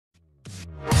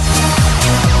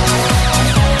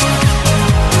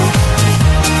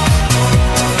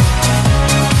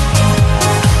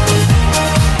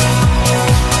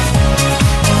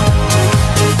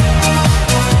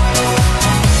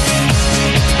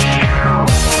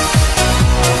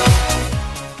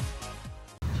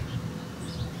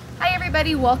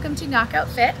everybody, welcome to Knockout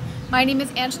Fit. My name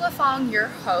is Angela Fong, your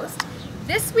host.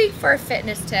 This week for a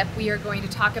fitness tip, we are going to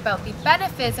talk about the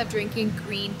benefits of drinking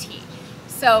green tea.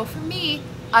 So for me,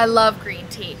 I love green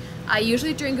tea. I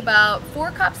usually drink about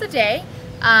 4 cups a day,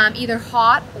 either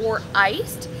hot or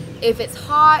iced. If it's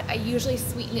hot, I usually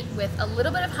sweeten it with a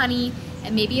little bit of honey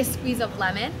and maybe a squeeze of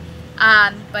lemon.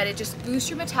 But it just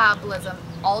boosts your metabolism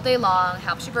all day long,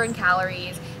 helps you burn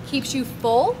calories, keeps you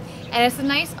full, and it's a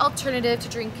nice alternative to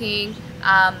drinking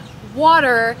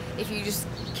water. If you just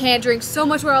can't drink so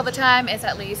much water all the time, it's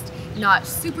at least not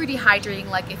super dehydrating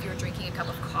like if you're drinking a cup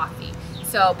of coffee.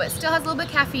 So, but still has a little bit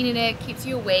of caffeine in it, keeps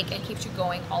you awake and keeps you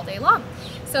going all day long.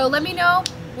 So let me know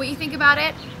what you think about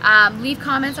it. Leave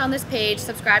comments on this page,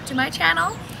 subscribe to my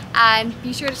channel, and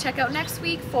be sure to check out next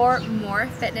week for more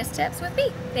fitness tips with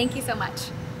me. Thank you so much.